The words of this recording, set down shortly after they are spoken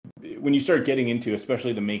when you start getting into,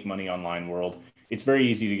 especially the make money online world, it's very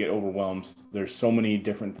easy to get overwhelmed. There's so many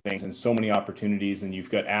different things and so many opportunities, and you've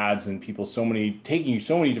got ads and people taking you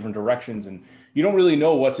so many different directions, and you don't really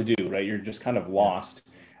know what to do, right? You're just kind of Yeah. lost.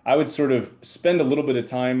 I would sort of spend a little bit of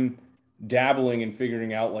time dabbling and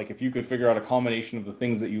figuring out, like, if you could figure out a combination of the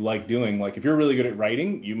things that you like doing. Like if you're really good at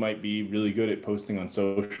writing, you might be really good at posting on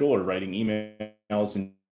social or writing emails,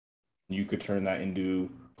 and you could turn that into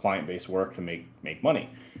client-based work to make money.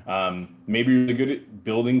 Maybe you're really good at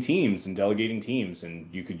building teams and delegating teams, and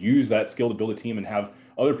you could use that skill to build a team and have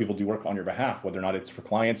other people do work on your behalf, whether or not it's for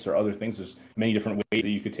clients or other things. There's many different ways that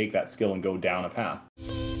you could take that skill and go down a path.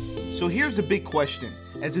 So here's a big question.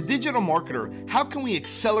 As a digital marketer, how can we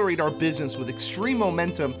accelerate our business with extreme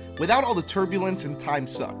momentum without all the turbulence and time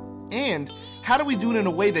suck? And how do we do it in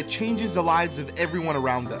a way that changes the lives of everyone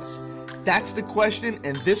around us? That's the question,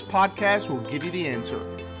 and this podcast will give you the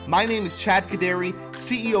answer. My name is Chad Kaderi,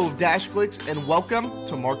 CEO of DashClicks, and welcome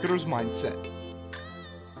to Marketer's Mindset.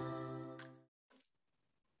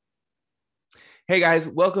 Hey guys,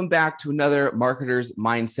 welcome back to another Marketer's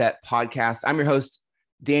Mindset podcast. I'm your host,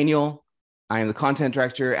 Daniel. I am the content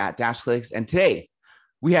director at DashClicks, and today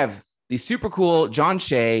we have the super cool John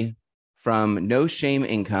Shea from No Shame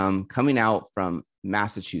Income coming out from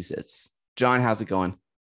Massachusetts. John, how's it going?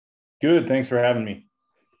 Good. Thanks for having me.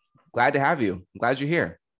 Glad to have you. I'm glad you're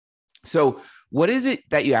here. So what is it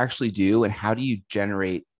that you actually do, and how do you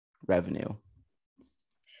generate revenue?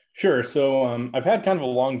 Sure. So I've had kind of a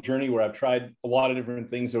long journey where I've tried a lot of different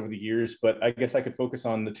things over the years, but I guess I could focus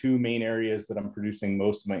on the two main areas that I'm producing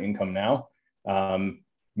most of my income now.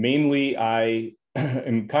 Mainly, I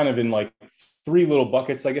am kind of in like three little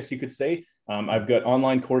buckets, I guess you could say. I've got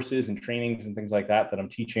online courses and trainings and things like that I'm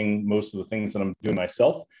teaching most of the things that I'm doing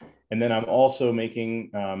myself. And then I'm also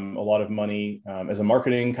making a lot of money as a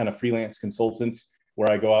marketing kind of freelance consultant, where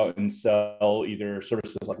I go out and sell either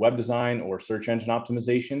services like web design or search engine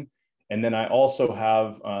optimization. And then I also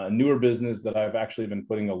have a newer business that I've actually been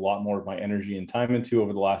putting a lot more of my energy and time into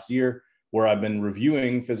over the last year, where I've been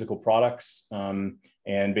reviewing physical products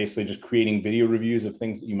and basically just creating video reviews of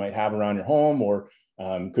things that you might have around your home, or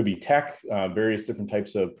could be tech, various different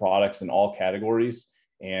types of products in all categories,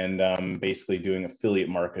 and basically doing affiliate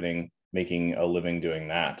marketing, making a living doing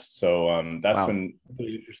that. So that's been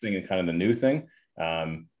really interesting and kind of the new thing.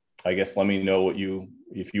 I guess let me know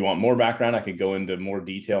if you want more background, I could go into more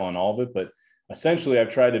detail on all of it, but essentially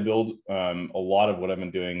I've tried to build a lot of what I've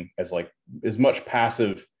been doing as much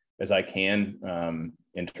passive as I can,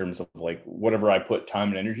 in terms of like whatever I put time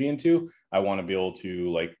and energy into, I want to be able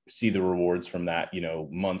to like see the rewards from that,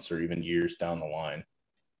 months or even years down the line.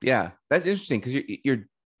 Yeah, that's interesting because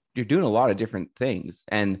you're doing a lot of different things.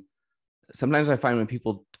 And sometimes I find when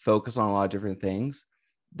people focus on a lot of different things,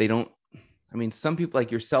 some people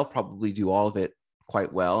like yourself probably do all of it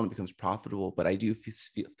quite well and it becomes profitable, but I do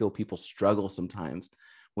feel people struggle sometimes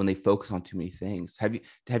when they focus on too many things.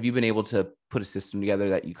 Have you been able to put a system together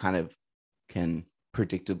that you kind of can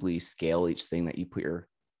predictably scale each thing that you put your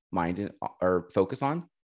mind in or focus on?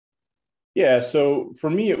 Yeah. So for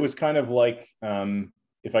me, it was kind of like,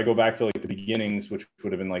 if I go back to like the beginnings, which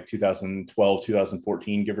would have been like 2012,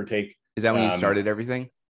 2014, give or take. Is that when you started everything?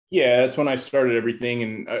 Yeah, that's when I started everything.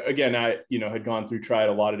 And again, I, had gone through, tried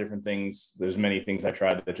a lot of different things. There's many things I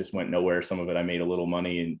tried that just went nowhere. Some of it I made a little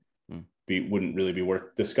money and wouldn't really be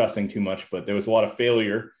worth discussing too much, but there was a lot of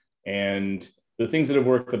failure. And the things that have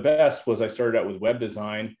worked the best was I started out with web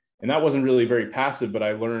design, and that wasn't really very passive, but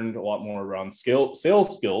I learned a lot more around sales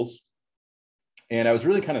skills. And I was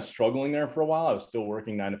really kind of struggling there for a while. I was still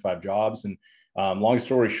working 9-to-5 jobs. And long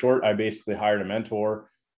story short, I basically hired a mentor.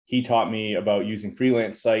 He taught me about using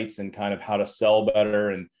freelance sites and kind of how to sell better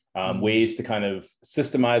and ways to kind of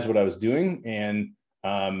systemize what I was doing. And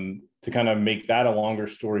to kind of make that a longer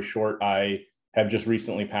story short, I have just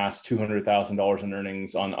recently passed $200,000 in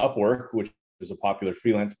earnings on Upwork, which is a popular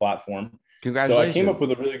freelance platform. Congratulations. So I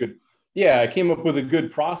came up with a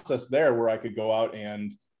good process there where I could go out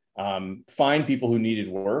and find people who needed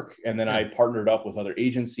work. And then I partnered up with other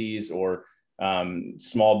agencies or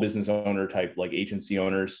small business owner type, like agency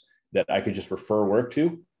owners that I could just refer work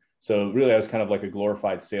to. So really I was kind of like a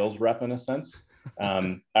glorified sales rep in a sense.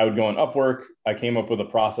 I would go on Upwork. I came up with a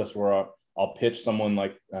process where I'll pitch someone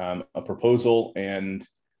like a proposal, and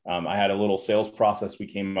I had a little sales process we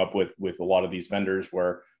came up with a lot of these vendors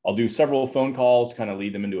where I'll do several phone calls, kind of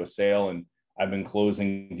lead them into a sale. And I've been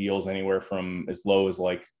closing deals anywhere from as low as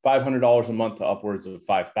like $500 a month to upwards of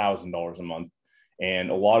 $5,000 a month.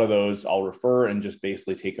 And a lot of those I'll refer and just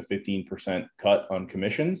basically take a 15% cut on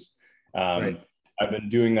commissions. Right. I've been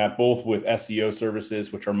doing that both with SEO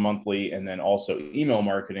services, which are monthly, and then also email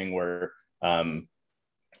marketing, where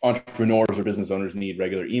entrepreneurs or business owners need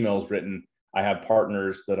regular emails written. I have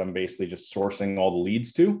partners that I'm basically just sourcing all the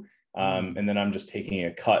leads to. And then I'm just taking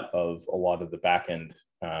a cut of a lot of the back end.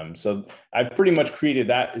 So I pretty much created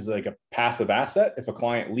that as like a passive asset. If a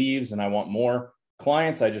client leaves and I want more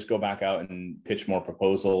clients, I just go back out and pitch more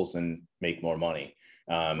proposals and make more money.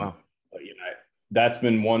 Wow. But, that's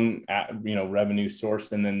been one, revenue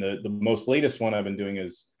source. And then the most latest one I've been doing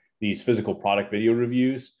is these physical product video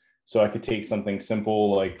reviews. So I could take something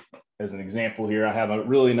simple, like as an example here, I have a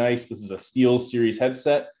really nice, this is a Steel Series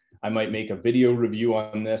headset. I might make a video review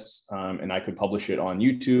on this, and I could publish it on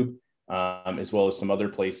YouTube, as well as some other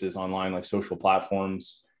places online, like social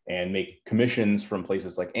platforms, and make commissions from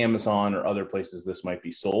places like Amazon or other places this might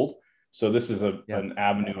be sold. So this is an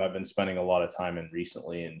avenue I've been spending a lot of time in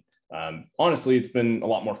recently. And honestly, it's been a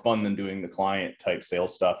lot more fun than doing the client type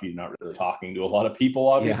sales stuff. You're not really talking to a lot of people,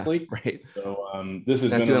 obviously. Yeah, right. So this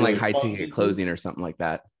has not been doing really like high ticket closing or something like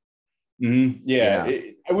that. Mm-hmm. Yeah.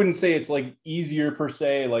 I wouldn't say it's like easier per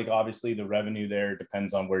se. Like obviously the revenue there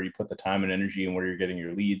depends on where you put the time and energy and where you're getting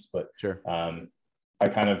your leads. But sure. I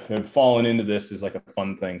kind of have fallen into this as like a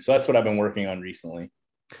fun thing. So that's what I've been working on recently.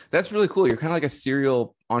 That's really cool. You're kind of like a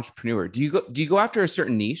serial entrepreneur. Do you go after a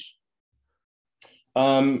certain niche?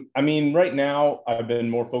 I mean, right now I've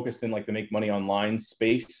been more focused in like the make money online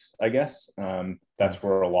space, I guess. That's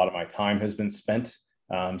where a lot of my time has been spent.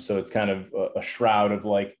 So it's kind of a shroud of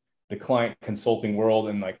like the client consulting world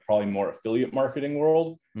and like probably more affiliate marketing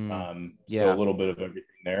world. So a little bit of everything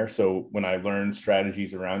there. So when I learned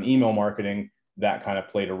strategies around email marketing, that kind of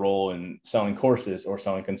played a role in selling courses or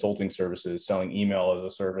selling consulting services, selling email as a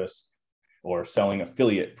service, or selling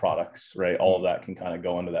affiliate products, right? All of that can kind of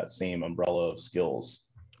go under that same umbrella of skills.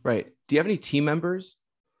 Right. Do you have any team members?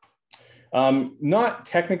 Not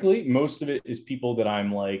technically. Most of it is people that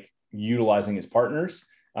I'm like utilizing as partners.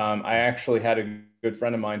 I actually had a good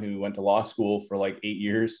friend of mine who went to law school for like 8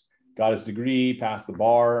 years, got his degree, passed the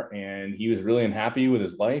bar, and he was really unhappy with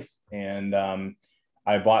his life. And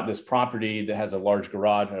I bought this property that has a large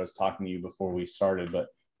garage. I was talking to you before we started, but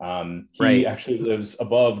he actually lives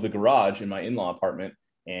above the garage in my in-law apartment,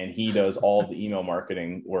 and he does all the email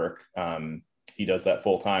marketing work. He does that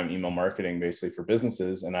full-time email marketing basically for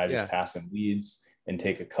businesses, and I just pass him leads and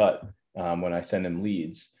take a cut when I send him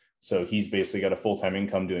leads. So he's basically got a full-time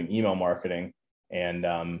income doing email marketing.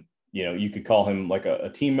 And you could call him like a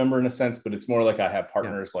team member in a sense, but it's more like I have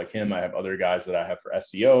partners like him. I have other guys that I have for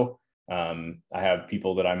SEO. I have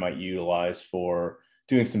people that I might utilize for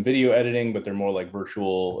doing some video editing, but they're more like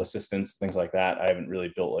virtual assistants, things like that. I haven't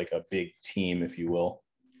really built like a big team, if you will.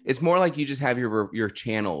 It's more like you just have your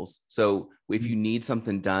channels. So if you need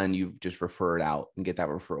something done, you just refer it out and get that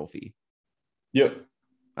referral fee. Yep.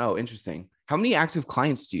 Oh, interesting. How many active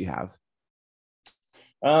clients do you have?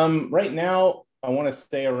 Right now, I want to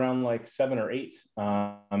stay around like 7 or 8.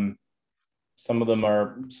 Some of them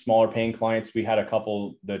are smaller paying clients. We had a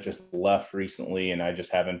couple that just left recently, and I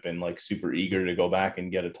just haven't been like super eager to go back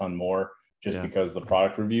and get a ton more just because the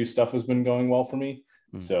product review stuff has been going well for me.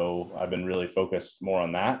 So I've been really focused more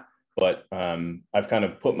on that. But I've kind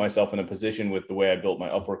of put myself in a position with the way I built my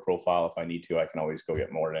Upwork profile. If I need to, I can always go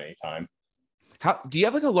get more at any time. How do you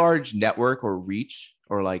have like a large network or reach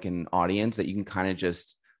or like an audience that you can kind of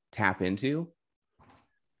just tap into?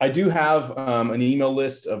 I do have an email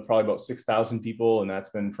list of probably about 6,000 people, and that's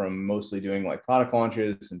been from mostly doing like product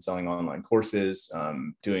launches and selling online courses,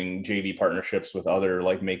 doing JV partnerships with other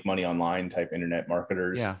like make money online type internet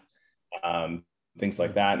marketers, things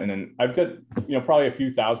like that. And then I've got, probably a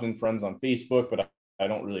few thousand friends on Facebook, but I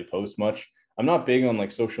don't really post much. I'm not big on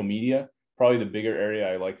like social media. Probably the bigger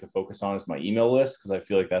area I like to focus on is my email list, because I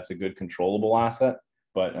feel like that's a good controllable asset.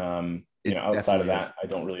 But, outside of that, I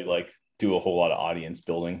don't really like do a whole lot of audience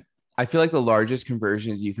building. I feel like the largest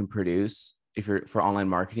conversions you can produce if you're for online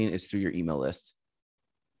marketing is through your email list.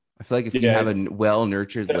 I feel like if you have a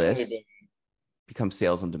well-nurtured list, becomes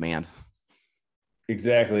sales on demand.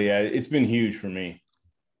 Exactly. Yeah. It's been huge for me.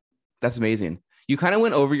 That's amazing. You kind of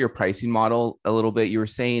went over your pricing model a little bit. You were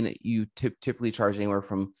saying you typically charge anywhere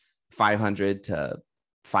from 500 to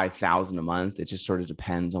 5,000 a month. It just sort of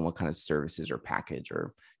depends on what kind of services or package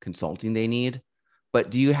or consulting they need. But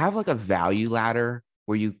do you have like a value ladder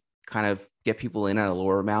where you kind of get people in at a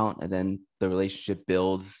lower amount and then the relationship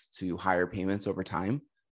builds to higher payments over time?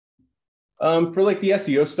 For like the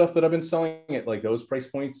SEO stuff that I've been selling at like those price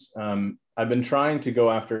points, I've been trying to go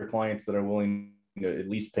after clients that are willing to at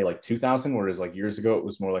least pay like 2,000, whereas like years ago, it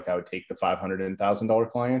was more like I would take the $500 and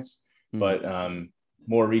 $1,000 clients. But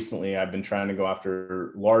more recently, I've been trying to go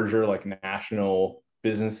after larger, like national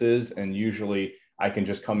businesses. And usually I can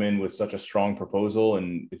just come in with such a strong proposal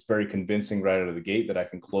and it's very convincing right out of the gate that I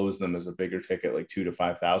can close them as a bigger ticket, like $2,000 to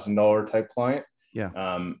 $5,000 type client. Yeah.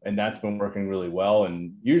 And that's been working really well.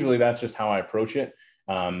 And usually that's just how I approach it.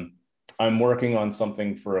 I'm working on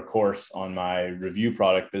something for a course on my review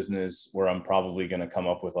product business where I'm probably going to come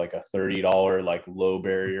up with like a $30, like low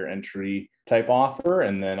barrier entry type offer.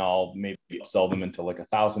 And then I'll maybe sell them into like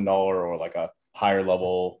 $1,000 or like a higher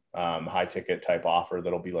level, high ticket type offer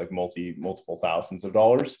that'll be like multiple thousands of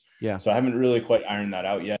dollars. Yeah. So I haven't really quite ironed that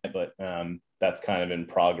out yet, but that's kind of in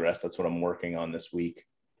progress. That's what I'm working on this week.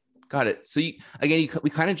 Got it. So we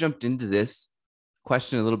kind of jumped into this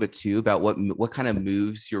question a little bit too about what kind of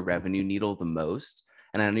moves your revenue needle the most.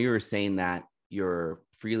 And I know you were saying that your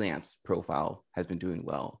freelance profile has been doing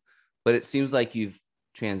well, but it seems like you've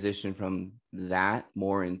transitioned from that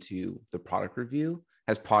more into the product review.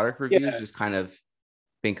 Has product reviews just kind of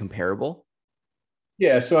been comparable?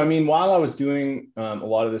 Yeah. So, I mean, while I was doing a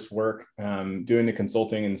lot of this work, doing the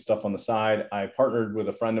consulting and stuff on the side, I partnered with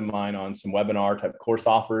a friend of mine on some webinar type course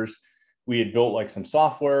offers. We had built like some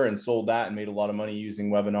software and sold that and made a lot of money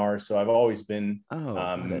using webinars. So I've always been,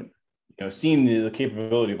 seeing the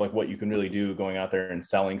capability of like what you can really do going out there and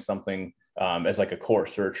selling something as like a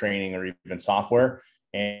course or a training or even software.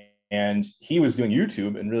 And he was doing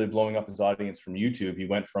YouTube and really blowing up his audience from YouTube. He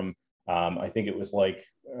went from, I think it was like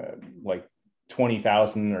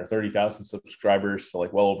 20,000 or 30,000 subscribers to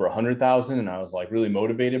like well over 100,000. And I was like really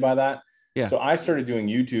motivated by that. Yeah. So I started doing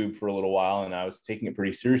YouTube for a little while and I was taking it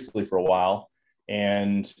pretty seriously for a while.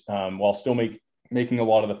 And while still making a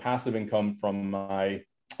lot of the passive income from my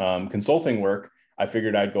consulting work, I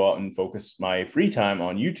figured I'd go out and focus my free time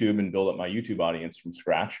on YouTube and build up my YouTube audience from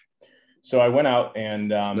scratch. So I went out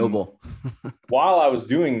and Snowball. while I was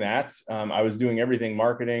doing that, I was doing everything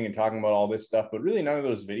marketing and talking about all this stuff, but really none of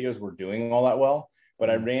those videos were doing all that well. But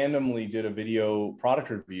I randomly did a video product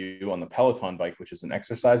review on the Peloton bike, which is an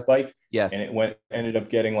exercise bike. Yes. And it ended up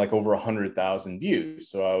getting like over 100,000 views.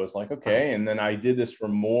 So I was like, okay. And then I did this for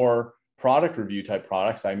more product review type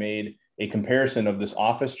products. I made a comparison of this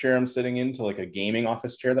office chair I'm sitting in to like a gaming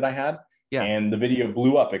office chair that I had. Yeah. And the video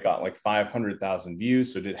blew up. It got like 500,000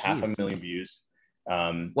 views. So it did 500,000 views.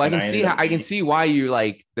 Well, I can see why you're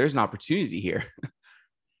like, there's an opportunity here.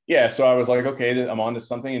 Yeah. So I was like, okay, I'm onto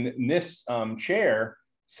something. And this chair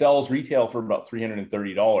sells retail for about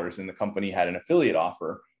 $330. And the company had an affiliate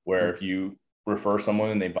offer where if you refer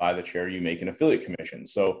someone and they buy the chair, you make an affiliate commission.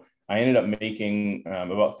 So I ended up making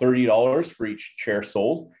about $30 for each chair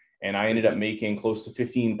sold. And I ended up making close to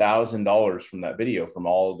 $15,000 from that video from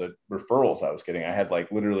all the referrals I was getting. I had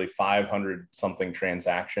like literally 500 something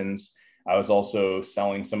transactions. I was also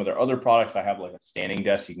selling some of their other products. I have like a standing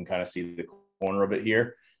desk. You can kind of see the corner of it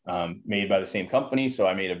here, made by the same company. So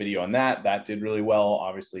I made a video on that. That did really well.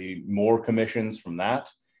 Obviously, more commissions from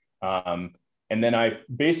that. And then I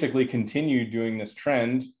basically continued doing this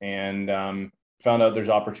trend and found out there's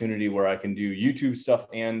opportunity where I can do YouTube stuff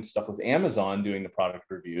and stuff with Amazon doing the product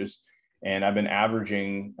reviews. And I've been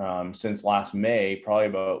averaging since last May, probably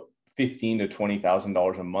about $15,000 to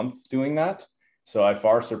 $20,000 a month doing that. So I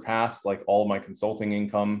far surpassed like all of my consulting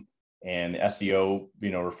income and SEO,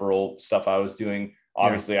 referral stuff I was doing.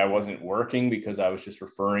 Obviously, I wasn't working because I was just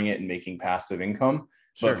referring it and making passive income.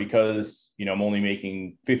 Sure. But because, I'm only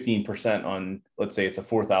making 15% on, let's say it's a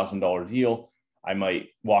 $4,000 deal, I might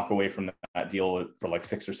walk away from that deal for like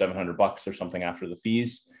 $600 or $700 or something after the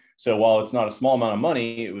fees. So while it's not a small amount of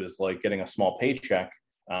money, it was like getting a small paycheck.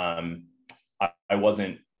 I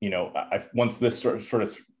wasn't, once this sort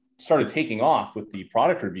of started taking off with the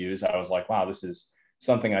product reviews, I was like, wow, this is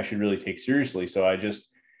something I should really take seriously. So I just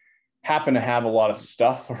happen to have a lot of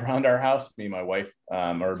stuff around our house. Me and my wife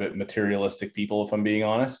are a bit materialistic people, if I'm being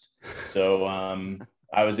honest. So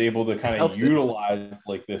I was able to kind of utilize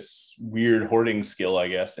like this weird hoarding skill, I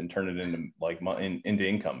guess, and turn it into like into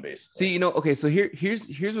income basically. See, okay. So here's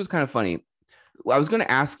what's kind of funny. I was going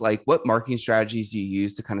to ask like, what marketing strategies do you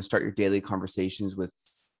use to kind of start your daily conversations with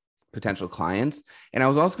potential clients? And I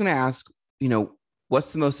was also going to ask,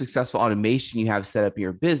 what's the most successful automation you have set up in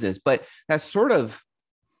your business? But that sort of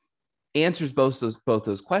answers both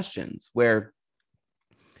those questions, where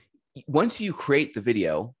once you create the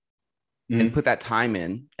video and put that time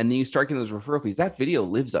in, and then you start getting those referral fees, that video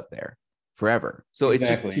lives up there forever. So it's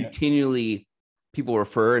just continually people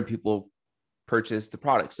refer and people purchase the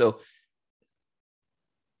product. So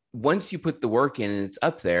once you put the work in and it's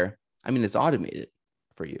up there, it's automated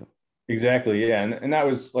for you. Exactly. Yeah. And that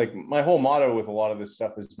was like my whole motto with a lot of this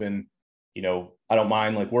stuff has been, I don't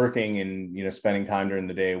mind like working and, spending time during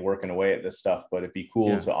the day working away at this stuff, but it'd be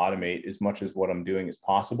cool to automate as much as what I'm doing as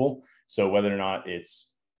possible. So whether or not it's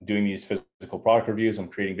doing these physical product reviews, I'm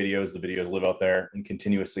creating videos, the videos live out there and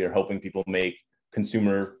continuously are helping people make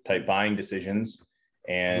consumer type buying decisions.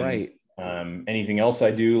 And anything else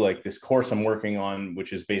I do, like this course I'm working on,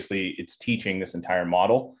 which is basically, it's teaching this entire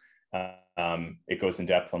model. It goes in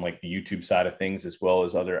depth on like the YouTube side of things, as well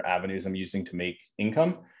as other avenues I'm using to make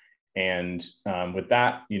income. And with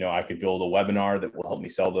that, I could build a webinar that will help me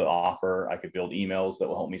sell the offer. I could build emails that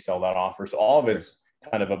will help me sell that offer. So all of it's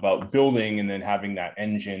kind of about building and then having that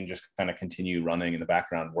engine just kind of continue running in the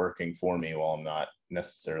background, working for me while I'm not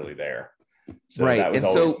necessarily there. So that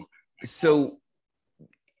was so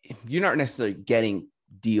you're not necessarily getting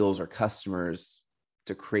deals or customers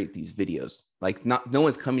to create these videos. Like no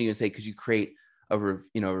one's coming to you and say, could you create a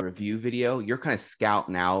review video? You're kind of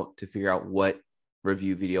scouting out to figure out what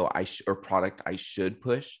review video or product I should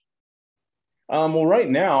push. Well, right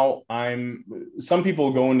now some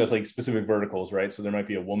people go into like specific verticals, right? So there might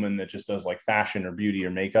be a woman that just does like fashion or beauty or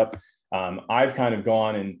makeup. I've kind of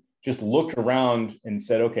gone and just looked around and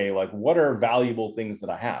said, okay, like what are valuable things that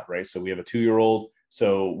I have, right? So we have a 2-year-old.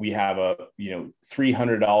 So we have a,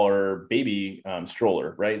 $300 baby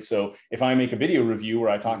stroller, right? So if I make a video review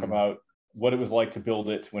where I talk about what it was like to build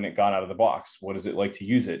it when it got out of the box, what is it like to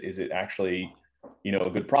use it? Is it actually, a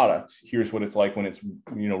good product? Here's what it's like when it's,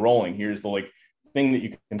 rolling. Here's the like thing that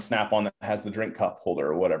you can snap on that has the drink cup holder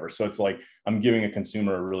or whatever. So it's like, I'm giving a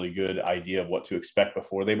consumer a really good idea of what to expect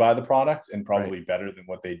before they buy the product, and probably better than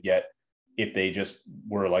what they'd get if they just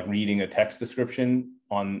were like reading a text description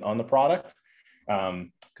on the product.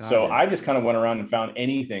 I just kind of went around and found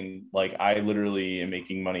anything. Like I literally am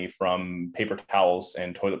making money from paper towels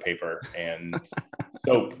and toilet paper and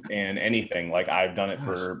soap and anything. Like I've done it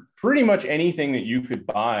for pretty much anything that you could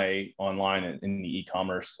buy online in the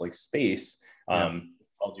e-commerce like space.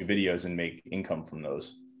 I'll do videos and make income from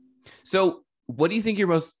those. So what do you think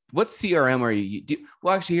what CRM are you?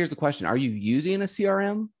 Well, actually, here's the question. Are you using a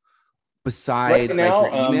CRM besides right now,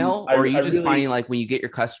 like your email? Or are you just finding like when you get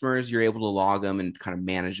your customers, you're able to log them and kind of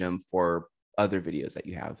manage them for other videos that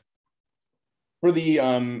you have?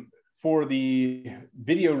 For the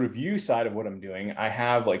video review side of what I'm doing, I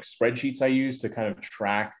have like spreadsheets I use to kind of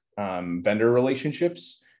track vendor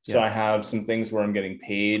relationships. So I have some things where I'm getting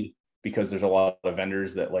paid because there's a lot of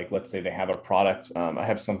vendors that, like, let's say they have a product. I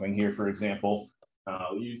have something here, for example.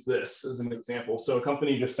 I'll use this as an example. So a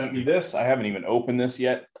company just sent me this. I haven't even opened this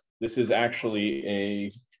yet. This is actually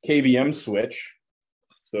a KVM switch.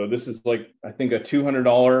 So this is like, I think a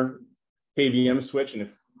 $200 KVM switch. And if,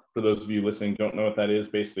 for those of you listening, don't know what that is,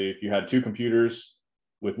 basically, if you had 2 computers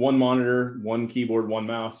with 1 monitor, 1 keyboard, 1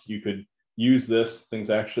 mouse, you could use this. Thing's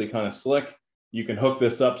actually kind of slick. You can hook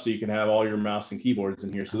this up so you can have all your mouse and keyboards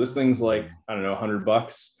in here. So this thing's like, I don't know,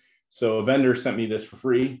 $100. So a vendor sent me this for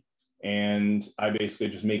free. And I basically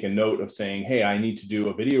just make a note of saying, hey, I need to do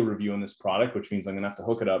a video review on this product, which means I'm going to have to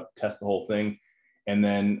hook it up, test the whole thing. And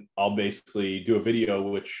then I'll basically do a video,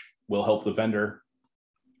 which will help the vendor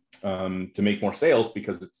to make more sales,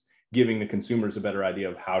 because it's giving the consumers a better idea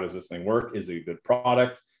of how does this thing work? Is it a good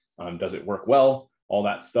product? Does it work well? All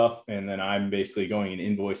that stuff. And then I'm basically going and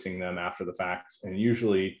invoicing them after the fact, and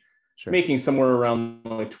usually making somewhere around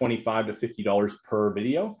like $25 to $50 per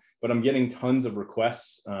video. But I'm getting tons of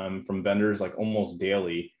requests from vendors like almost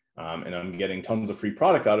daily. And I'm getting tons of free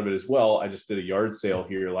product out of it as well. I just did a yard sale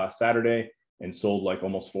here last Saturday and sold like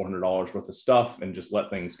almost $400 worth of stuff, and just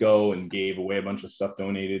let things go and gave away a bunch of stuff,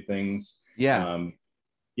 donated things.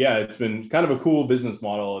 It's been kind of a cool business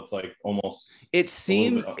model. It's like almost, it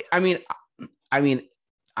seems, I mean, I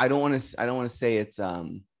don't want to say it's,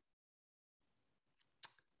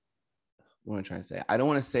 what am I trying to say? I don't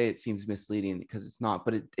want to say it seems misleading, because it's not,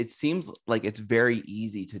 but it seems like it's very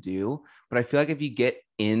easy to do. But I feel like if you get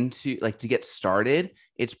into, like, to get started,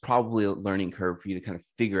 it's probably a learning curve for you to kind of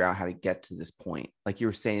figure out how to get to this point. Like you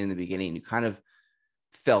were saying in the beginning, you kind of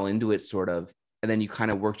fell into it sort of, and then you kind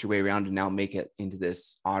of worked your way around to now make it into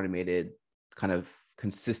this automated kind of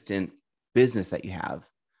consistent business that you have.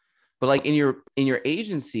 But like in your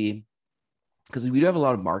agency, because we do have a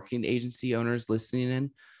lot of marketing agency owners listening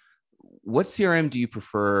in, what CRM do you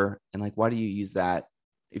prefer? And like, why do you use that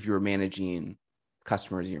if you were managing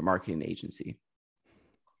customers in your marketing agency?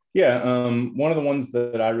 Yeah. One of the ones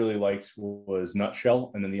that I really liked was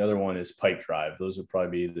Nutshell. And then the other one is Pipedrive. Those would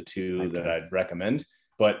probably be the two that I'd recommend.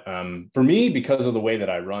 But for me, because of the way that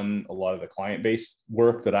I run a lot of the client-based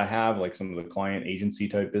work that I have, like some of the client agency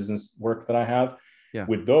type business work that I have,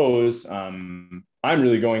 with those, I'm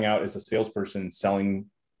really going out as a salesperson selling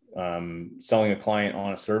selling a client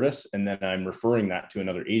on a service, and then I'm referring that to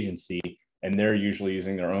another agency, and they're usually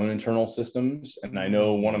using their own internal systems. And I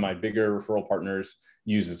know one of my bigger referral partners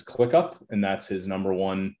uses ClickUp, and that's his number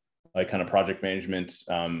one like kind of project management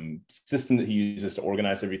system that he uses to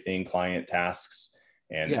organize everything, client tasks,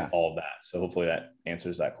 and Yeah. all of that. So hopefully that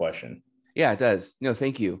answers that question. Yeah, it does. No,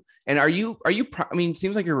 thank you. And I mean, it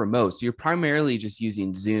seems like you're remote, so you're primarily just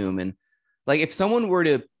using Zoom. And like, if someone were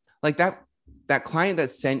to like that client that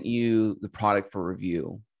sent you the product for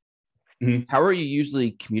review, Mhm. how are you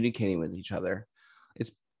usually communicating with each other?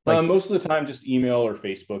 It's like, Most of the time, just email or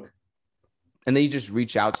Facebook. and then you just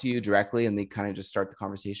reach out to you directly and they kind of just start the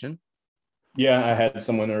conversation. Yeah, I had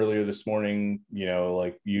someone earlier this morning,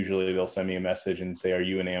 like usually they'll send me a message and say, are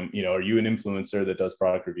you are you an influencer that does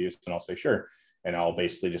product reviews? And I'll say, sure. And I'll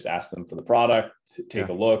basically just ask them for the product, take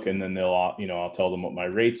a look, and then I'll tell them what my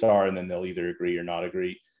rates are, and then they'll either agree or not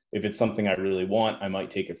agree. If it's something I really want, I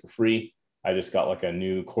might take it for free. I just got like a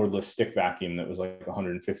new cordless stick vacuum that was like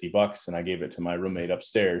 $150, and I gave it to my roommate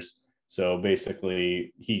upstairs. So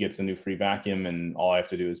basically he gets a new free vacuum, and all I have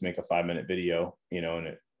to do is make a 5-minute video, and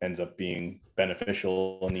it ends up being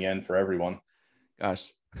beneficial in the end for everyone.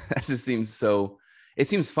 Gosh, that just it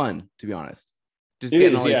seems fun, to be honest. Just It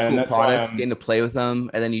getting is, all these yeah, and cool that's why products, getting to play with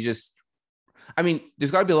them. And then I mean,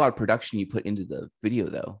 there's got to be a lot of production you put into the video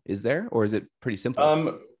though. Is there, or is it pretty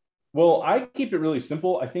simple? Well, I keep it really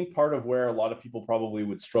simple. I think part of where a lot of people probably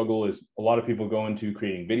would struggle is a lot of people go into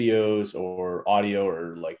creating videos or audio,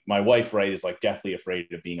 or like my wife, right, is like deathly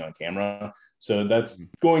afraid of being on camera. So that's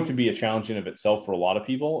going to be a challenge in of itself for a lot of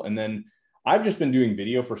people. And then I've just been doing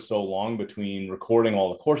video for so long, between recording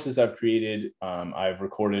all the courses I've created. I've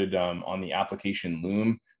recorded on the application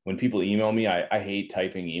Loom. When people email me, I hate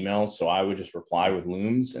typing emails. So I would just reply with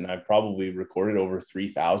Looms, and I've probably recorded over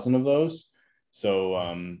 3,000 of those. So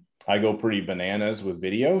I go pretty bananas with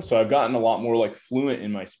video. So I've gotten a lot more like fluent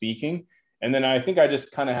in my speaking. And then I think I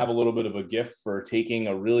just kind of have a little bit of a gift for taking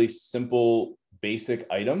a really simple, basic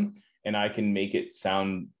item, and I can make it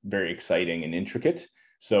sound very exciting and intricate.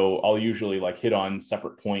 So I'll usually like hit on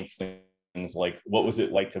separate points, things like, what was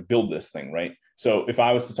it like to build this thing, right? So if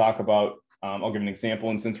I was to talk about, I'll give an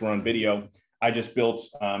example. And since we're on video, I just built,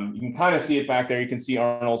 you can kind of see it back there. You can see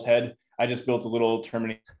Arnold's head. I just built a little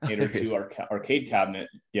Terminator 2 arcade cabinet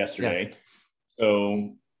yesterday. Yeah.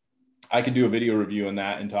 So I could do a video review on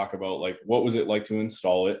that and talk about like, what was it like to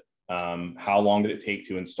install it? How long did it take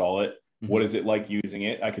to install it? Mm-hmm. What is it like using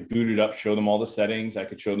it? I could boot it up, show them all the settings. I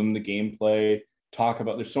could show them the gameplay, talk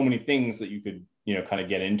about, there's so many things that you could, kind of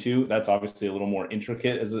get into. That's obviously a little more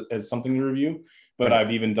intricate as something to review, but right.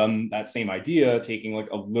 I've even done that same idea, taking like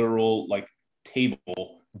a literal like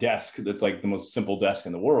table desk that's like the most simple desk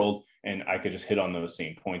in the world, and I could just hit on those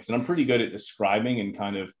same points. And I'm pretty good at describing and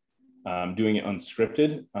kind of doing it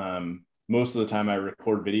unscripted. Most of the time I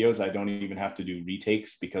record videos, I don't even have to do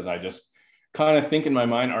retakes, because I just kind of think in my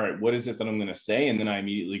mind, all right, what is it that I'm going to say? And then I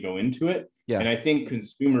immediately go into it. Yeah. And I think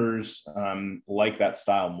consumers like that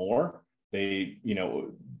style more. They,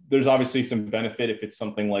 there's obviously some benefit if it's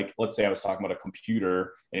something like, let's say I was talking about a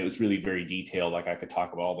computer and it was really very detailed. Like I could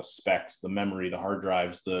talk about all the specs, the memory, the hard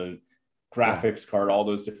drives, the graphics card, all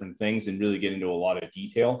those different things, and really get into a lot of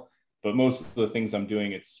detail. But most of the things I'm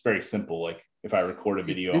doing, it's very simple. Like if I record a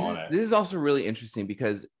video on it. This is also really interesting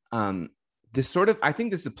because I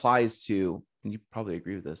think this applies to, and you probably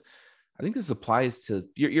agree with this, I think this applies to,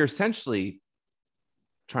 you're essentially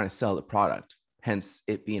trying to sell the product, hence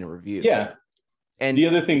it being a review. Yeah. And the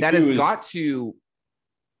other thing that has got to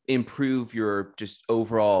improve your just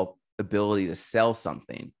overall ability to sell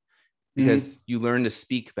something, because you learn to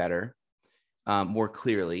speak better, more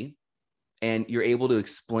clearly, and you're able to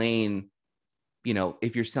explain,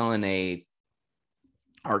 if you're selling a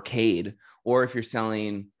arcade or if you're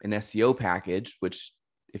selling an SEO package, which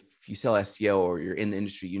if you sell SEO or you're in the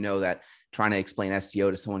industry, that trying to explain SEO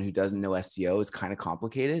to someone who doesn't know SEO is kind of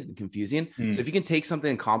complicated and confusing. So if you can take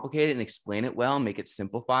something complicated and explain it well and make it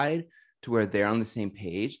simplified to where they're on the same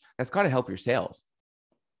page, that's got to help your sales.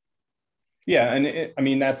 Yeah.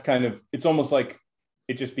 And that's kind of, it's almost like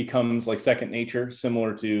it just becomes like second nature,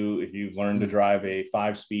 similar to if you've learned to drive a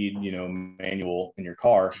 5-speed, manual in your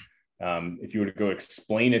car. If you were to go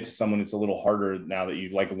explain it to someone, it's a little harder now that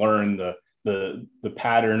you've like learned the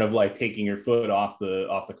pattern of like taking your foot off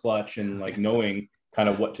the clutch and like knowing kind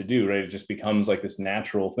of what to do, right? It just becomes like this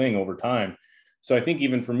natural thing over time. So I think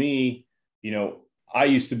even for me, I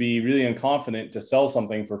used to be really unconfident to sell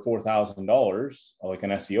something for $4,000, like an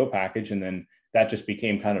SEO package. And then that just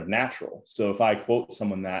became kind of natural. So if I quote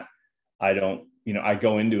someone that, I don't I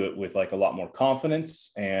go into it with like a lot more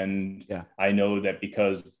confidence. And Yeah. I know that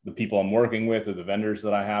because the people I'm working with or the vendors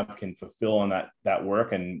that I have can fulfill on that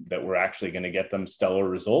work, and that we're actually going to get them stellar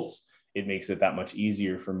results, it makes it that much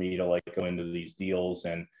easier for me to like go into these deals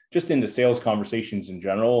and just into sales conversations in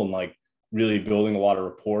general, and like really building a lot of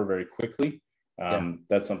rapport very quickly. Yeah.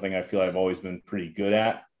 That's something I feel I've always been pretty good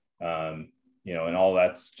at. And all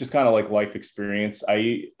that's just kind of like life experience.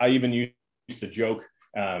 I even used to joke,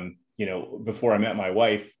 before I met my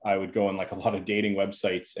wife, I would go on like a lot of dating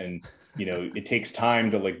websites, and, it takes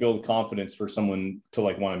time to like build confidence for someone to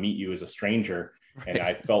like want to meet you as a stranger. Right. And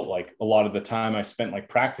I felt like a lot of the time I spent like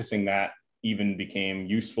practicing that even became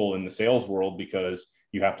useful in the sales world, because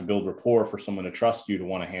you have to build rapport for someone to trust you to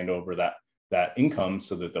want to hand over that income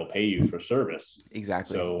so that they'll pay you for service.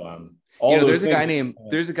 Exactly. So all those there's things,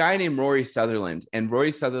 a guy named Rory Sutherland, and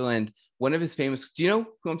Rory Sutherland, one of his famous, do you know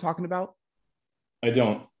who I'm talking about? I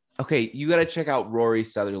don't. Okay, you got to check out Rory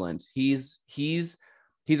Sutherland. He's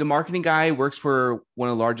a marketing guy, works for one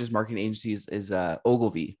of the largest marketing agencies, is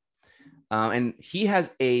Ogilvy. And he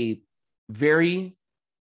has a very,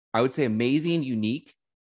 I would say, amazing, unique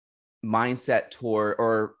mindset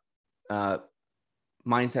towards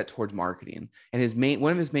marketing. And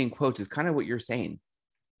one of his main quotes is kind of what you're saying,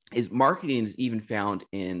 is marketing is even found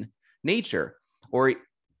in nature, or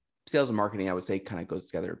sales and marketing, I would say, kind of goes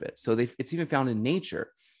together a bit. So it's even found in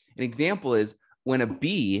nature. An example is when a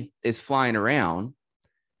bee is flying around,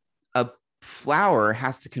 a flower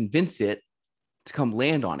has to convince it to come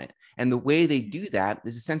land on it. And the way they do that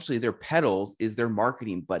is essentially their petals is their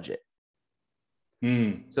marketing budget.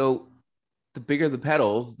 So the bigger the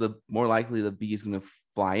petals, the more likely the bee is going to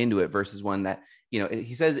fly into it, versus one that,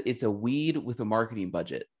 he says it's a weed with a marketing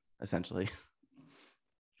budget, essentially.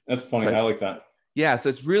 That's funny. So, I like that. Yeah. So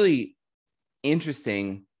it's really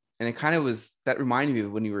interesting. And it kind of that reminded me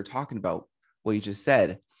of when you were talking about what you just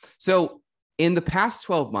said. So in the past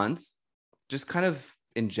 12 months, just kind of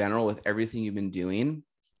in general, with everything you've been doing,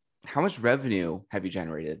 how much revenue have you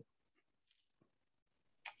generated?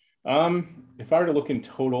 If I were to look in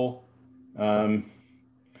total,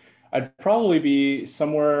 I'd probably be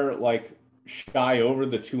somewhere like shy over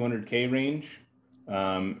the 200K range.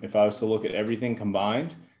 If I was to look at everything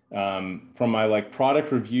combined, from my like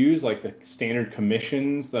product reviews, like the standard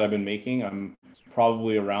commissions that I've been making, I'm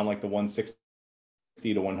probably around like the 160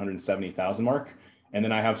 to 170,000 mark. And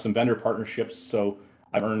then I have some vendor partnerships. So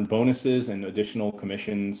I've earned bonuses and additional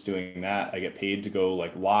commissions doing that. I get paid to go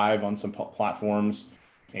like live on some platforms,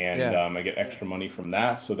 and I get extra money from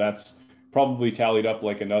that. So that's probably tallied up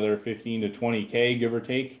like another 15 to 20K, give or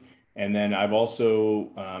take. And then I've also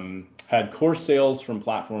had course sales from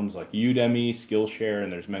platforms like Udemy, Skillshare,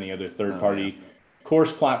 and there's many other third-party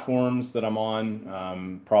course platforms that I'm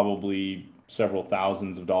on, probably several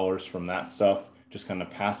thousands of dollars from that stuff, just kind of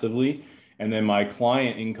passively. And then my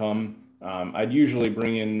client income, I'd usually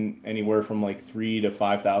bring in anywhere from like 3,000 to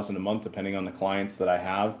 5,000 a month, depending on the clients that I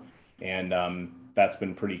have. And that's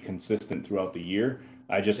been pretty consistent throughout the year.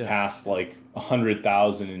 I just passed like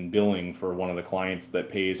 100,000 in billing for one of the clients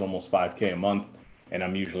that pays almost 5K a month. And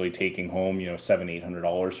I'm usually taking home,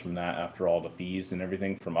 $700-800 from that after all the fees and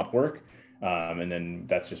everything from Upwork. And then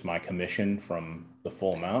that's just my commission from the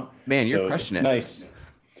full amount. Man, you're so crushing it. Nice.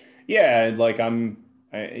 Yeah. Like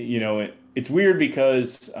it's weird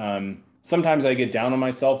because sometimes I get down on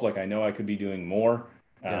myself. Like I know I could be doing more.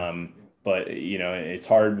 But it's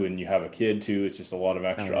hard when you have a kid too. It's just a lot of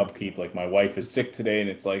extra upkeep. Like my wife is sick today, and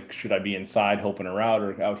it's like, should I be inside helping her out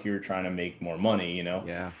or out here trying to make more money,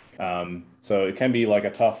 So it can be like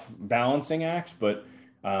a tough balancing act, but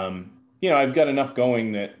I've got enough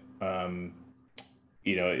going that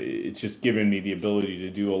it's just given me the ability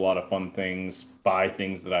to do a lot of fun things, buy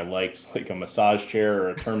things that I liked, like a massage chair or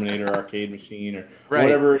a Terminator arcade machine or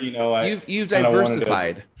whatever, You've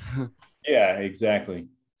diversified. Yeah, exactly.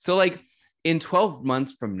 So like in 12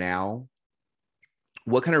 months from now,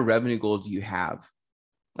 what kind of revenue goal do you have?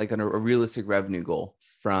 Like a realistic revenue goal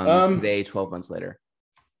from today, 12 months later?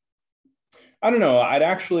 I don't know. I'd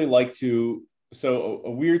actually like to. So a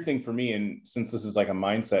weird thing for me, and since this is like a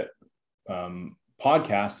mindset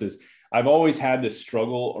podcast, is I've always had this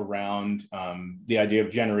struggle around the idea of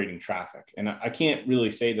generating traffic. And I can't really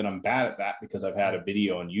say that I'm bad at that, because I've had a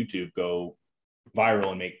video on YouTube go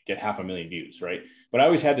viral and get 500,000 views, right? But I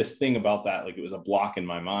always had this thing about that, like it was a block in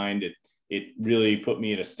my mind. It really put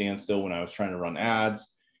me at a standstill when I was trying to run ads.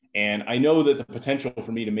 And I know that the potential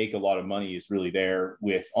for me to make a lot of money is really there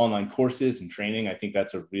with online courses and training. I think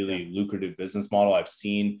that's a really lucrative business model. I've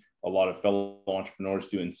seen a lot of fellow entrepreneurs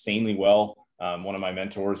do insanely well. One of my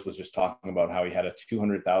mentors was just talking about how he had a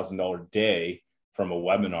 $200,000 day from a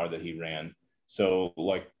webinar that he ran. So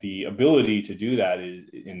like the ability to do that is,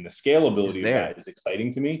 and the scalability of that is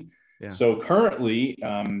exciting to me. Yeah. So currently,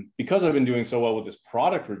 because I've been doing so well with this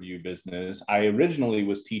product review business, I originally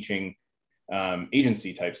was teaching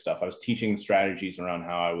agency type stuff. I was teaching strategies around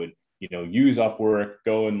how I would, use Upwork,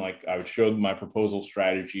 go and like, I would show my proposal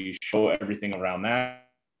strategy, show everything around that.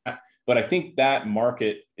 But I think that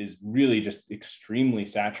market is really just extremely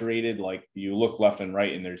saturated. Like you look left and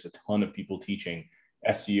right, and there's a ton of people teaching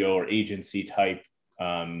SEO or agency type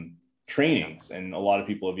trainings. And a lot of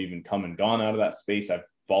people have even come and gone out of that space. I've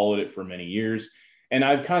followed it for many years. And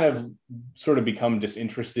I've kind of sort of become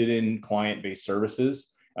disinterested in client-based services.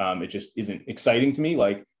 It just isn't exciting to me.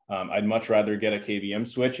 Like I'd much rather get a KVM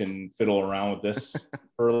switch and fiddle around with this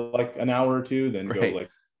for like an hour or two than go like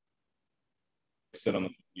sit on the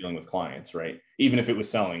dealing with clients, right? Even if it was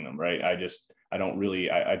selling them, right?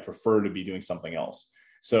 I'd prefer to be doing something else.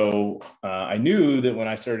 So I knew that when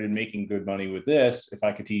I started making good money with this, if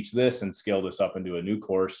I could teach this and scale this up into a new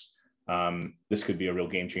course, this could be a real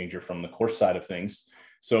game changer from the course side of things.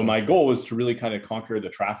 So my goal was to really kind of conquer the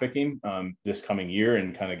trafficking this coming year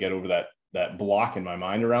and kind of get over that block in my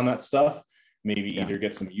mind around that stuff. Maybe either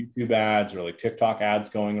get some YouTube ads or like TikTok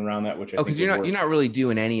ads going around that, which because you're not really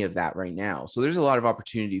doing any of that right now. So there's a lot of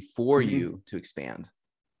opportunity for you to expand.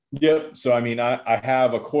 Yep. So I mean, I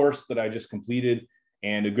have a course that I just completed,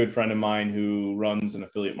 and a good friend of mine who runs an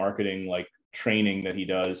affiliate marketing like training that he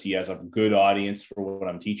does. He has a good audience for what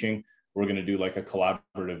I'm teaching. We're going to do like a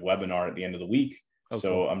collaborative webinar at the end of the week. So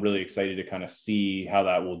cool. I'm really excited to kind of see how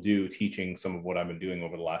that will do teaching some of what I've been doing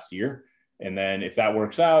over the last year. And then if that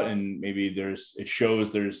works out and maybe it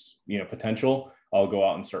shows there's, potential, I'll go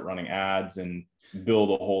out and start running ads and build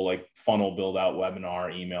a whole like funnel, build out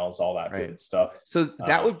webinar, emails, all that good stuff. So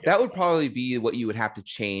that would probably be what you would have to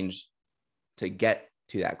change to get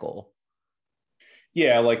to that goal.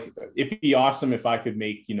 Yeah. Like it'd be awesome if I could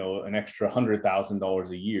make, an extra $100,000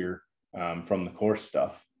 a year from the course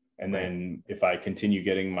stuff. And then if I continue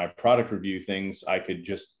getting my product review things, I could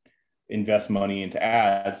just invest money into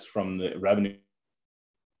ads from the revenue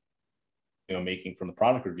making from the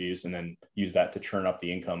product reviews, and then use that to churn up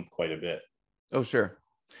the income quite a bit. Oh, sure.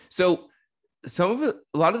 So a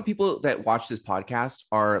lot of the people that watch this podcast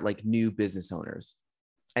are like new business owners,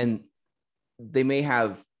 and they may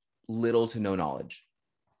have little to no knowledge.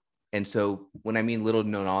 And so when I mean little to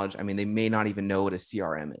no knowledge, I mean, they may not even know what a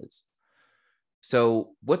CRM is.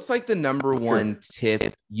 So what's like the number one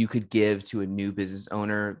tip you could give to a new business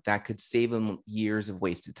owner that could save them years of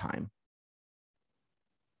wasted time?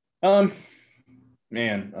 I've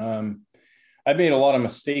made a lot of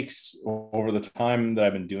mistakes over the time that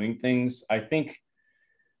I've been doing things. I think,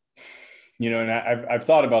 and I've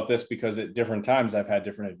thought about this because at different times I've had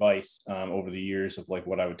different advice over the years of like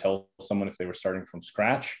what I would tell someone if they were starting from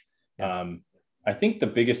scratch. I think the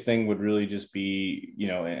biggest thing would really just be,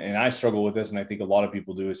 and I struggle with this, and I think a lot of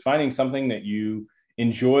people do, is finding something that you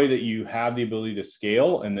enjoy, that you have the ability to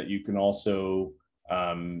scale, and that you can also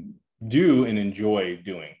do and enjoy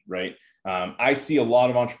doing, right? I see a lot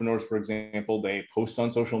of entrepreneurs, for example, they post on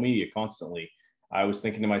social media constantly. I was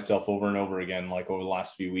thinking to myself over and over again, like over the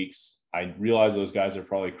last few weeks, I realize those guys are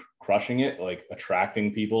probably crushing it, like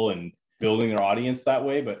attracting people and building their audience that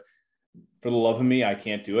way. But for the love of me, I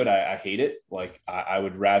can't do it. I hate it. Like I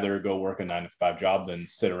would rather go work a 9-to-5 job than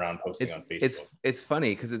sit around posting on Facebook. It's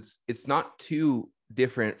funny because it's not too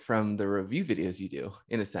different from the review videos you do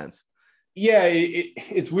in a sense. Yeah,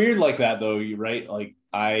 it's weird like that though. You're right. Like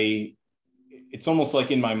it's almost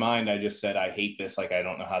like in my mind, I just said, I hate this. Like, I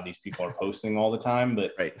don't know how these people are posting all the time,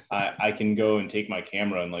 but I can go and take my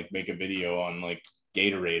camera and like make a video on like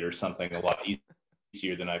Gatorade or something a lot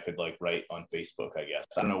easier than I could like write on Facebook, I guess.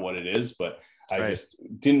 I don't know what it is, but I just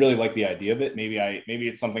didn't really like the idea of it. Maybe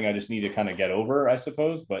it's something I just need to kind of get over, I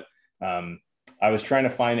suppose. But I was trying to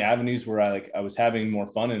find avenues where I was having more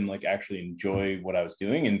fun and like actually enjoy what I was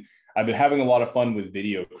doing. And I've been having a lot of fun with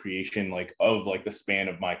video creation, like of like the span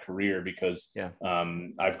of my career, because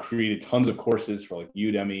I've created tons of courses for like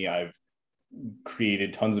Udemy. I've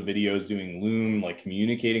created tons of videos doing Loom, like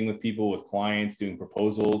communicating with people, with clients, doing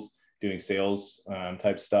proposals, doing sales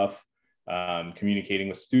type stuff, communicating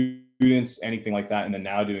with students, anything like that. And then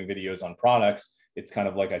now doing videos on products. It's kind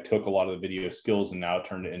of like I took a lot of the video skills and now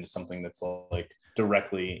turned it into something that's like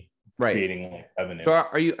directly creating like revenue. So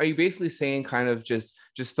are you basically saying kind of just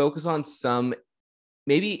focus on some,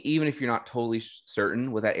 maybe even if you're not totally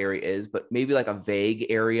certain what that area is, but maybe like a vague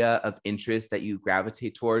area of interest that you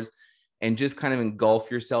gravitate towards, and just kind of engulf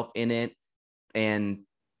yourself in it and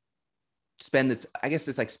spend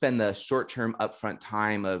the short-term upfront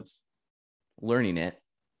time of learning it,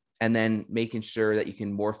 and then making sure that you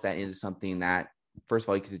can morph that into something that, first of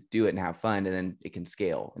all, you can do it and have fun, and then it can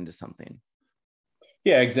scale into something.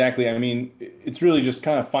 Yeah, exactly. I mean, it's really just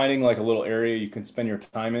kind of finding like a little area you can spend your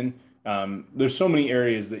time in. There's so many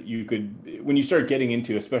areas that you could, when you start getting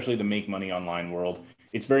into, especially the make money online world,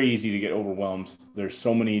 it's very easy to get overwhelmed. There's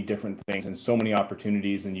so many different things and so many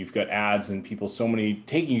opportunities, and you've got ads and people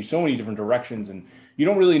taking you so many different directions, and you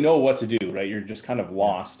don't really know what to do, right? You're just kind of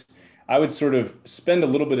lost. I would sort of spend a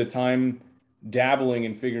little bit of time dabbling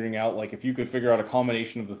and figuring out, like, if you could figure out a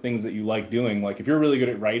combination of the things that you like doing. Like if you're really good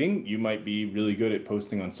at writing, you might be really good at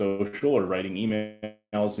posting on social or writing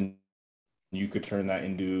emails, and you could turn that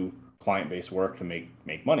into client-based work to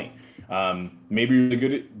make money. Maybe you're really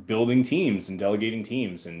good at building teams and delegating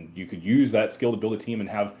teams, and you could use that skill to build a team and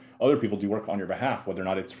have other people do work on your behalf, whether or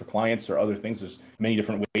not it's for clients or other things. There's many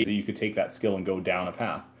different ways that you could take that skill and go down a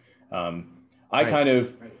path. I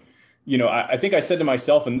think I said to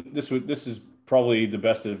myself, and this is probably the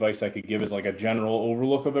best advice I could give as like a general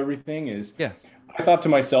overlook of everything, is I thought to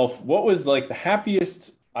myself, what was like the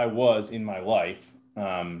happiest I was in my life,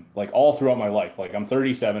 like all throughout my life. Like I'm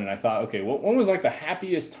 37, and I thought, okay, when was like the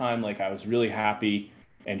happiest time, like I was really happy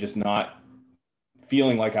and just not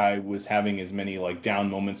feeling like I was having as many like down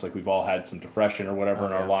moments, like we've all had some depression or whatever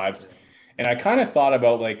in our lives. And I kind of thought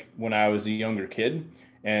about like when I was a younger kid,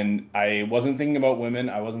 and I wasn't thinking about women,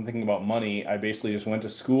 I wasn't thinking about money. I basically just went to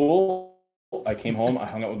school. I came home, I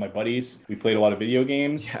hung out with my buddies, we played a lot of video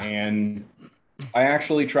games, and I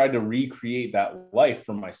actually tried to recreate that life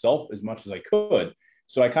for myself as much as I could.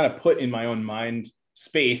 So I kind of put in my own mind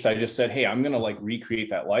space, I just said, hey, I'm going to like recreate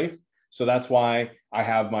that life. So that's why I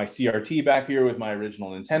have my CRT back here with my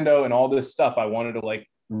original Nintendo and all this stuff. I wanted to like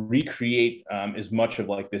recreate as much of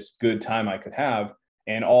like this good time I could have.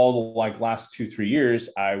 And all the like last 2-3 years,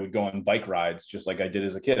 I would go on bike rides just like I did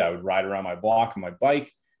as a kid. I would ride around my block on my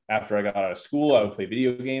bike. After I got out of school, I would play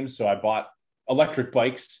video games. So I bought electric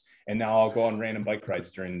bikes, and now I'll go on random bike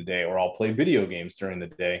rides during the day, or I'll play video games during the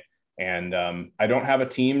day. And I don't have a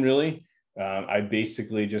team really. I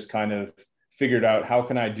basically just kind of figured out how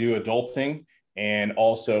can I do adulting and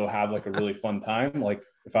also have like a really fun time. Like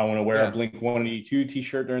if I want to wear a Blink 182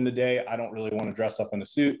 t-shirt during the day, I don't really want to dress up in a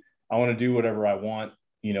suit. I want to do whatever I want,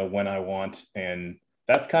 when I want. And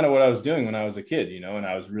that's kind of what I was doing when I was a kid, and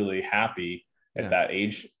I was really happy at that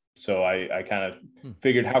age. So I kind of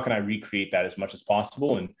figured, how can I recreate that as much as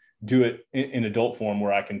possible and do it in adult form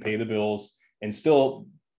where I can pay the bills and still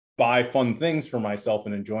buy fun things for myself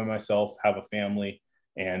and enjoy myself, have a family,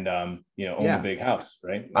 and own a big house,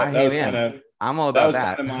 right? I'm all about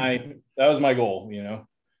that. That was my goal,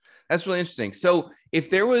 That's really interesting. So if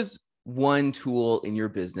there was one tool in your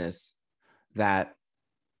business that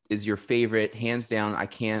is your favorite, hands down, I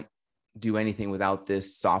can't do anything without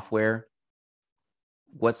this software,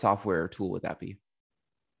 what software or tool would that be?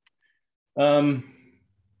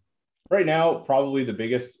 Right now, probably the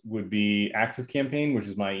biggest would be ActiveCampaign, which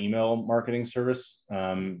is my email marketing service.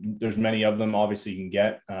 There's many of them, obviously, you can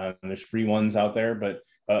get. There's free ones out there, but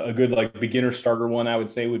a good like beginner starter one, I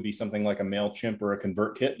would say, would be something like a MailChimp or a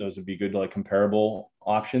ConvertKit. Those would be good like comparable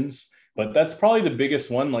options. But that's probably the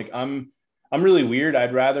biggest one. Like I'm really weird.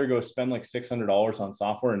 I'd rather go spend like $600 on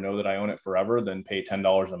software and know that I own it forever than pay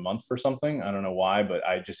 $10 a month for something. I don't know why, but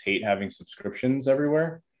I just hate having subscriptions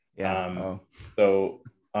everywhere. So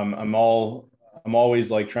I'm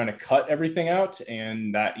always like trying to cut everything out,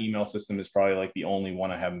 and that email system is probably like the only one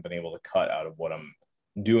I haven't been able to cut out of what I'm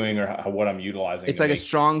doing or what I'm utilizing. It's like a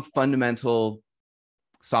strong fundamental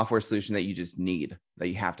software solution that you just need, that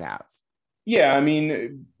you have to have. Yeah, I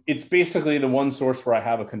mean, it's basically the one source where I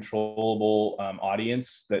have a controllable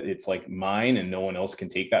audience, that it's like mine and no one else can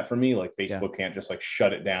take that from me. Like Facebook can't just like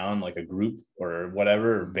shut it down like a group or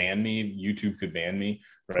whatever, or ban me. YouTube could ban me,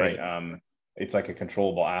 right? It's like a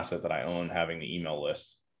controllable asset that I own, having the email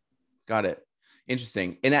list. Got it.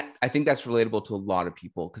 Interesting. And I think that's relatable to a lot of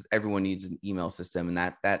people, because everyone needs an email system, and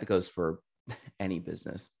that goes for any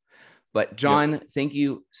business. But John, thank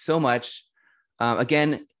you so much.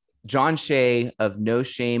 Again, John Shea of No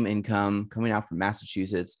Shame Income, coming out from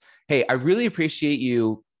Massachusetts. Hey, I really appreciate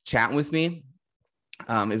you chatting with me.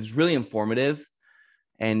 It was really informative,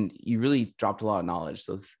 and you really dropped a lot of knowledge.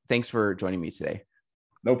 So thanks for joining me today.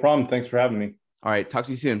 No problem. Thanks for having me. All right. Talk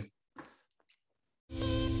to you soon.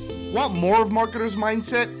 Want more of Marketer's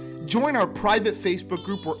Mindset? Join our private Facebook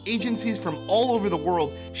group where agencies from all over the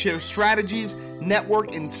world share strategies,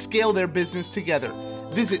 network, and scale their business together.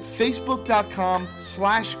 Visit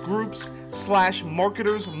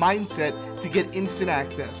facebook.com/groups/marketers mindset to get instant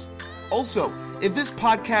access. Also, if this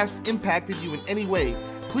podcast impacted you in any way,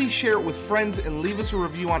 please share it with friends and leave us a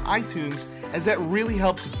review on iTunes, as that really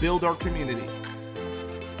helps build our community.